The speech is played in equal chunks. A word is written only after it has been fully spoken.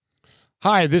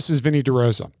Hi, this is Vinny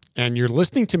DeRosa, and you're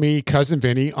listening to me, Cousin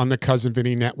Vinny, on the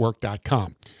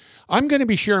CousinVinnyNetwork.com. I'm going to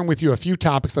be sharing with you a few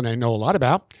topics that I know a lot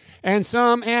about, and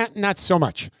some not so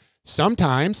much.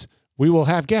 Sometimes we will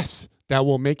have guests that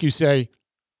will make you say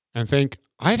and think,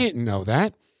 I didn't know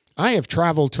that. I have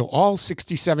traveled to all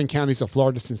 67 counties of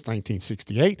Florida since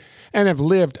 1968 and have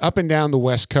lived up and down the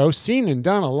West Coast, seen and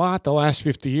done a lot the last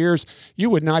 50 years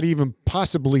you would not even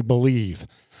possibly believe.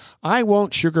 I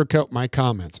won't sugarcoat my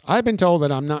comments. I've been told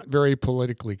that I'm not very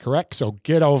politically correct, so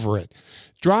get over it.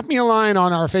 Drop me a line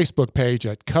on our Facebook page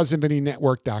at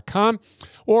CousinVinnyNetwork.com,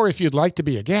 or if you'd like to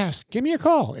be a guest, give me a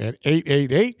call at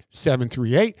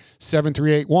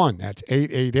 888-738-7381. That's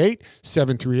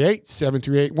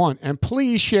 888-738-7381. And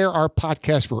please share our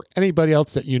podcast for anybody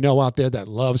else that you know out there that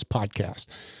loves podcasts.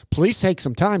 Please take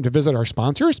some time to visit our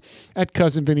sponsors at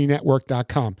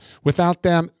CousinVinnyNetwork.com. Without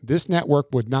them, this network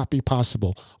would not be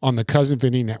possible on the Cousin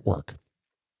Vinny Network.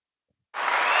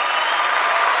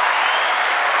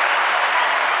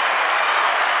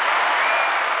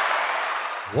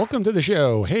 Welcome to the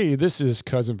show. Hey, this is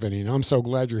Cousin Vinny, and I'm so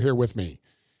glad you're here with me.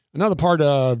 Another part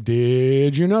of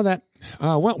Did You Know That?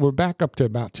 Well, we're back up to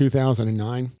about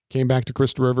 2009. Came back to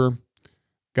Crystal River,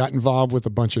 got involved with a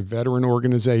bunch of veteran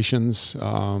organizations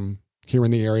here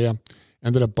in the area.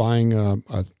 Ended up buying a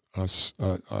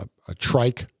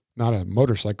trike, not a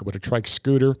motorcycle, but a trike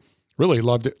scooter. Really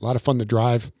loved it. A lot of fun to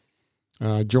drive.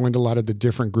 Joined a lot of the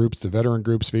different groups, the veteran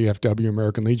groups, VFW,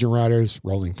 American Legion Riders,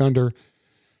 Rolling Thunder.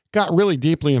 Got really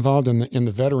deeply involved in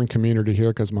the veteran community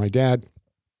here because my dad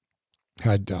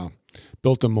had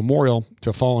built a memorial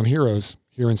to fallen heroes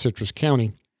here in Citrus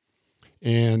County,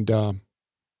 and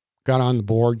got on the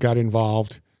board, got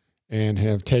involved, and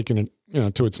have taken it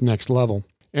to its next level,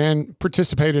 and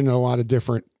participated in a lot of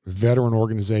different veteran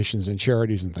organizations and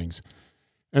charities and things.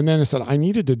 And then I said I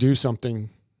needed to do something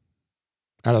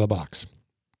out of the box.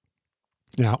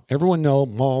 Now, everyone knows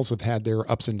malls have had their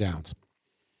ups and downs.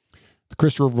 The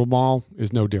Crystal River Mall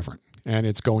is no different, and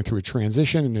it's going through a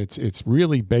transition, and it's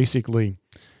really basically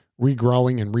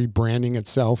regrowing and rebranding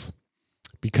itself,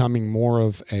 becoming more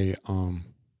of a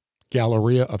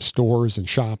galleria of stores and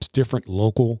shops, different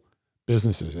local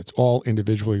businesses. It's all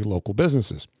individually local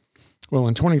businesses. Well,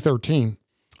 in 2013,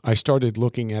 I started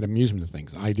looking at amusement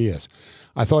things, ideas.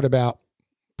 I thought about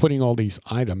putting all these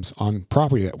items on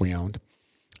property that we owned,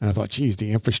 and I thought, geez,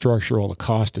 the infrastructure, all the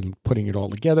cost, and putting it all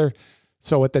together.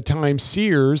 So at the time,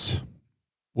 Sears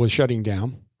was shutting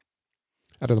down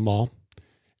out of the mall,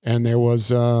 and there was,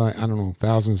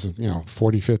 thousands of,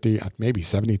 40, 50, maybe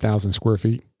 70,000 square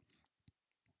feet.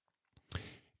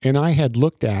 And I had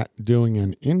looked at doing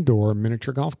an indoor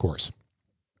miniature golf course.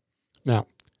 Now,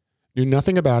 knew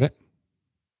nothing about it.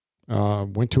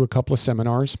 Went to a couple of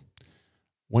seminars,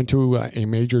 went to a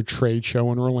major trade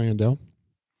show in Orlando.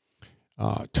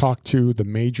 Talked to the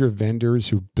major vendors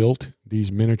who built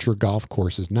these miniature golf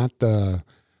courses, not the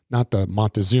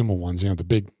Montezuma ones,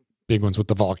 the big ones with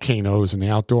the volcanoes and the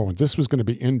outdoor ones. This was going to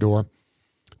be indoor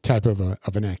type of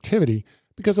an activity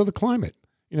because of the climate.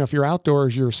 If you're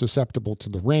outdoors, you're susceptible to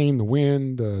the rain, the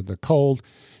wind, the cold.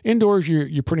 Indoors,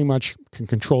 you pretty much can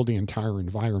control the entire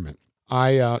environment.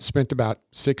 I spent about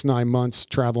 6-9 months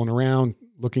traveling around,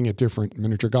 looking at different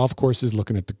miniature golf courses,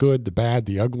 looking at the good, the bad,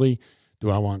 the ugly. Do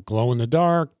I want glow in the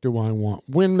dark? Do I want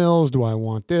windmills? Do I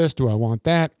want this? Do I want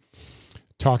that?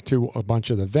 Talked to a bunch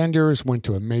of the vendors, went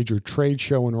to a major trade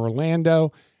show in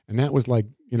Orlando. And that was like,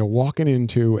 walking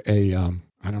into a, I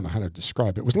don't know how to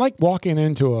describe it. It was like walking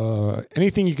into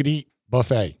anything you could eat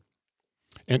buffet.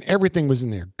 And everything was in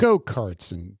there.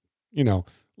 Go-karts and,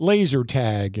 laser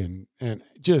tag and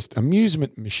just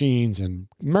amusement machines and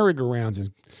merry-go-rounds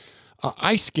and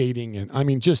ice skating.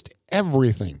 And just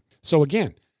everything. So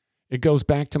again, it goes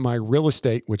back to my real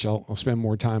estate, which I'll spend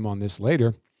more time on this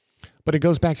later, but it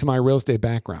goes back to my real estate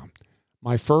background.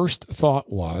 My first thought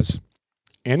was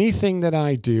anything that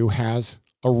I do has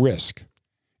a risk,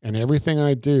 and everything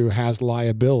I do has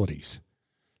liabilities.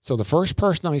 So the first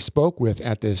person I spoke with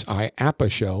at this IAAPA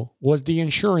show was the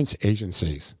insurance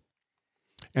agencies.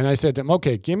 And I said to them,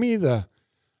 okay, give me the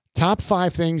top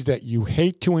 5 things that you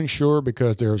hate to insure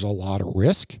because there's a lot of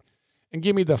risk, and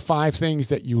give me the 5 things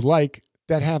that you like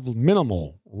that have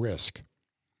minimal risk.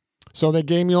 So they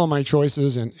gave me all my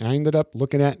choices, and I ended up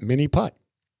looking at mini putt.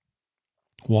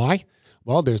 Why?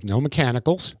 Well, there's no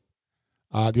mechanicals.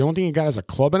 The only thing you got is a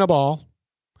club and a ball.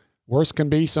 Worst can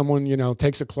be someone,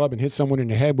 takes a club and hits someone in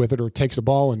the head with it, or takes a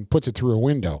ball and puts it through a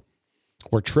window,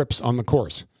 or trips on the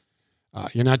course.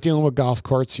 You're not dealing with golf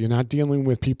carts. You're not dealing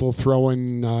with people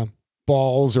throwing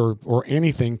balls or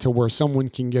anything to where someone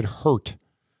can get hurt.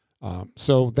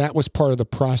 So that was part of the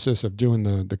process of doing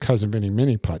the Cousin Vinny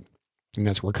mini putt. And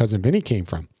that's where Cousin Vinny came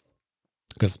from,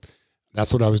 because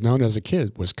that's what I was known as a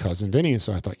kid, was Cousin Vinny. And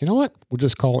so I thought, you know what? We'll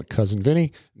just call it Cousin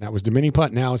Vinny. And that was the Mini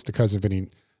Putt. Now it's the Cousin Vinny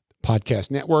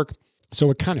Podcast Network. So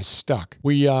it kind of stuck.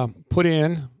 We put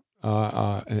in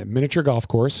a miniature golf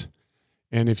course.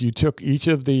 And if you took each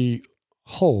of the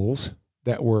holes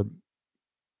that were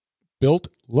built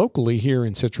locally here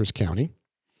in Citrus County,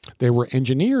 they were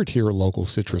engineered here in local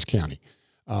Citrus County.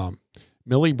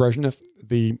 Millie Brezhnev,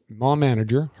 the mall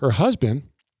manager, her husband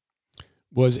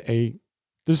was a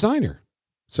designer.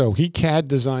 So he CAD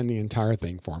designed the entire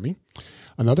thing for me.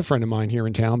 Another friend of mine here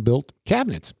in town built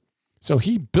cabinets. So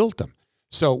he built them.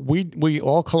 So we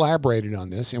all collaborated on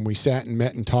this, and we sat and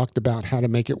met and talked about how to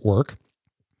make it work.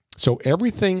 So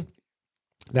everything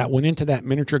that went into that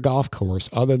miniature golf course,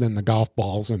 other than the golf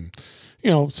balls and,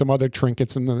 some other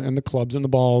trinkets and the clubs and the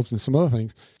balls and some other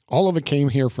things, all of it came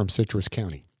here from Citrus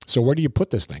County. So where do you put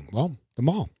this thing? Well, the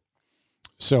mall.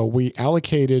 So we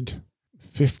allocated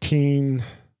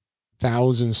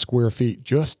 15,000 square feet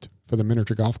just for the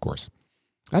miniature golf course.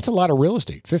 That's a lot of real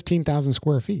estate, 15,000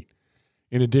 square feet.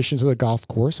 In addition to the golf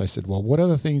course, I said, well, what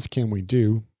other things can we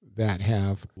do that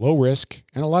have low risk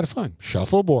and a lot of fun?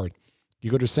 Shuffleboard.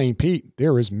 You go to St. Pete,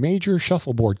 there is major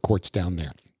shuffleboard courts down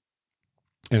there.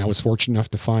 And I was fortunate enough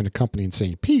to find a company in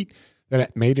St. Pete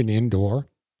that made an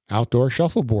outdoor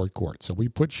shuffleboard court. So we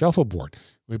put shuffleboard.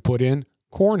 We put in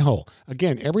cornhole.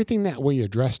 Again, everything that we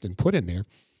addressed and put in there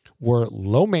were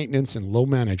low maintenance and low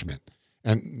management,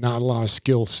 and not a lot of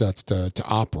skill sets to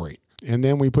operate. And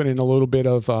then we put in a little bit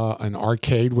of an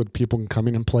arcade where people can come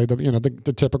in and play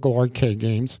the typical arcade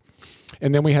games.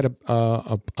 And then we had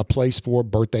a place for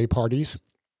birthday parties.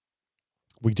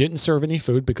 We didn't serve any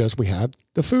food because we had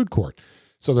the food court.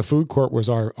 So the food court was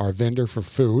our vendor for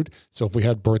food. So if we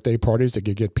had birthday parties, they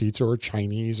could get pizza or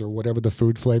Chinese or whatever the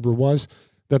food flavor was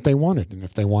that they wanted. And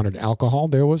if they wanted alcohol,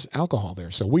 there was alcohol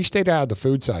there. So we stayed out of the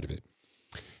food side of it.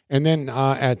 And then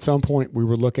at some point, we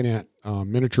were looking at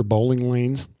miniature bowling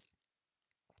lanes.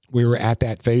 We were at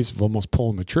that phase of almost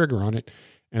pulling the trigger on it.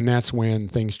 And that's when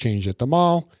things changed at the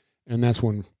mall. And that's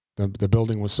when the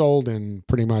building was sold, and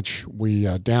pretty much we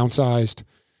downsized.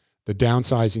 The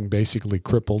downsizing basically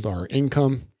crippled our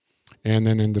income, and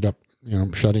then ended up,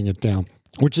 shutting it down,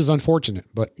 which is unfortunate.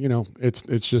 But,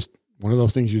 it's just one of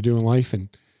those things you do in life, and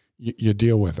you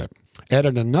deal with it.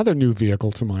 Added another new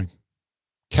vehicle to my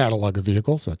catalog of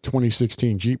vehicles, a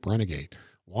 2016 Jeep Renegade.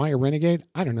 Why a Renegade?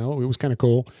 I don't know. It was kind of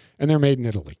cool. And they're made in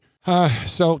Italy.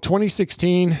 So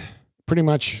 2016, pretty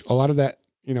much a lot of that,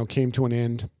 came to an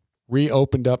end.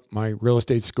 Reopened up my real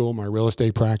estate school, my real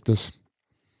estate practice.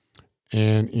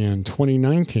 And in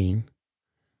 2019,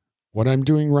 what I'm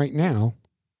doing right now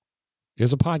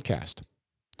is a podcast.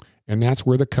 And that's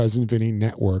where the Cousin Vinny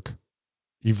Network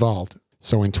evolved.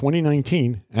 So in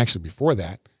 2019, actually before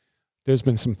that, there's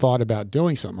been some thought about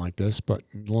doing something like this. But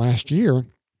last year,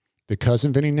 the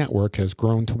Cousin Vinny Network has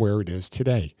grown to where it is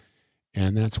today.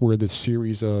 And that's where the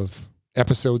series of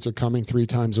episodes are coming 3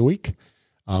 times a week.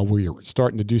 We're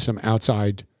starting to do some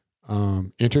outside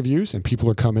interviews, and people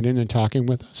are coming in and talking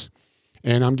with us.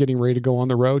 And I'm getting ready to go on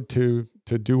the road to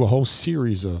do a whole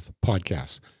series of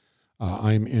podcasts.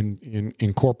 I'm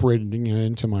incorporating it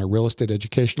into my real estate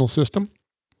educational system.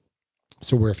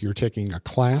 So where if you're taking a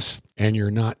class and you're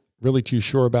not really too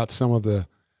sure about some of the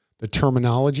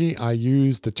terminology, I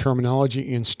use the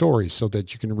terminology in stories so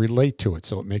that you can relate to it.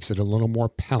 So it makes it a little more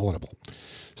palatable.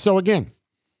 So again,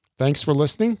 thanks for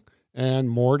listening, and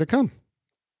more to come.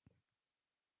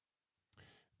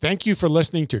 Thank you for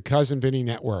listening to Cousin Vinny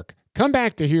Network. Come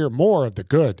back to hear more of the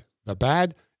good, the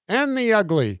bad, and the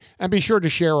ugly, and be sure to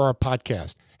share our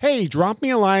podcast. Hey, drop me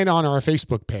a line on our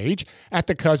Facebook page at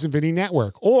the Cousin Vinny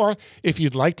Network, or if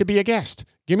you'd like to be a guest,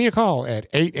 give me a call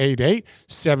at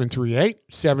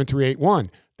 888-738-7381.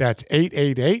 That's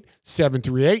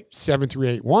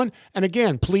 888-738-7381. And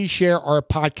again, please share our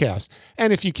podcast.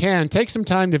 And if you can, take some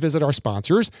time to visit our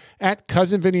sponsors at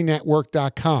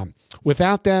cousinvinnynetwork.com.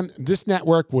 Without them, this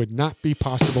network would not be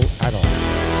possible at all.